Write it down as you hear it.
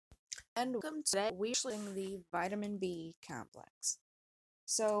and welcome. Today we're studying the vitamin B complex.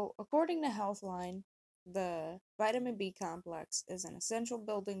 So, according to Healthline, the vitamin B complex is an essential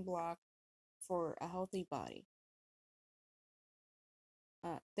building block for a healthy body.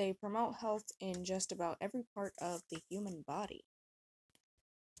 They promote health in just about every part of the human body.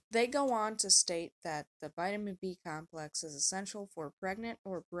 They go on to state that the vitamin B complex is essential for pregnant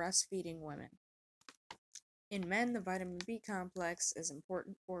or breastfeeding women. In men, the vitamin B complex is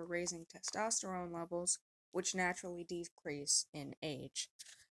important for raising testosterone levels, which naturally decrease in age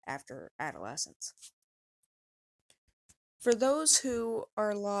after adolescence. For those who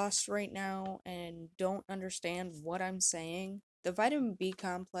are lost right now and don't understand what I'm saying, the vitamin B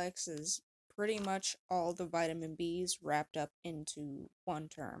complex is pretty much all the vitamin Bs wrapped up into one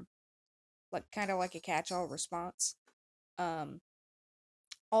term. Kind of like a catch-all response. All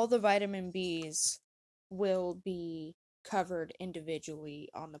the vitamin Bs will be covered individually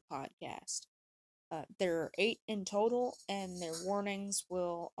on the podcast. There are 8 in total, and their warnings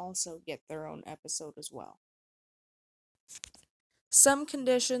will also get their own episode as well. Some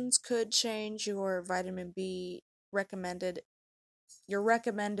conditions could change your recommended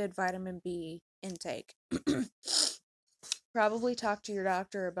vitamin B intake. Probably talk to your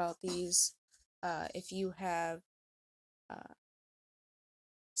doctor about these if you have uh,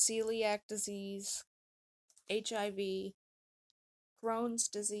 celiac disease, HIV, Crohn's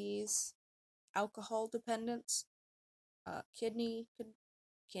disease, alcohol dependence, kidney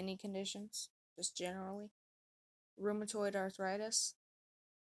conditions, just generally, rheumatoid arthritis,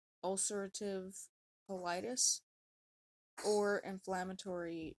 ulcerative colitis, or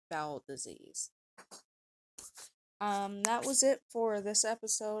inflammatory bowel disease. That was it for this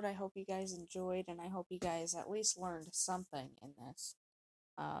episode. I hope you guys enjoyed, and I hope you guys at least learned something in this.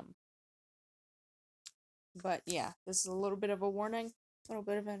 But yeah, this is a little bit of a warning, a little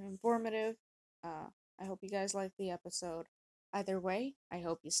bit of an informative. I hope you guys liked the episode. Either way, I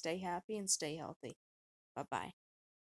hope you stay happy and stay healthy. Bye bye.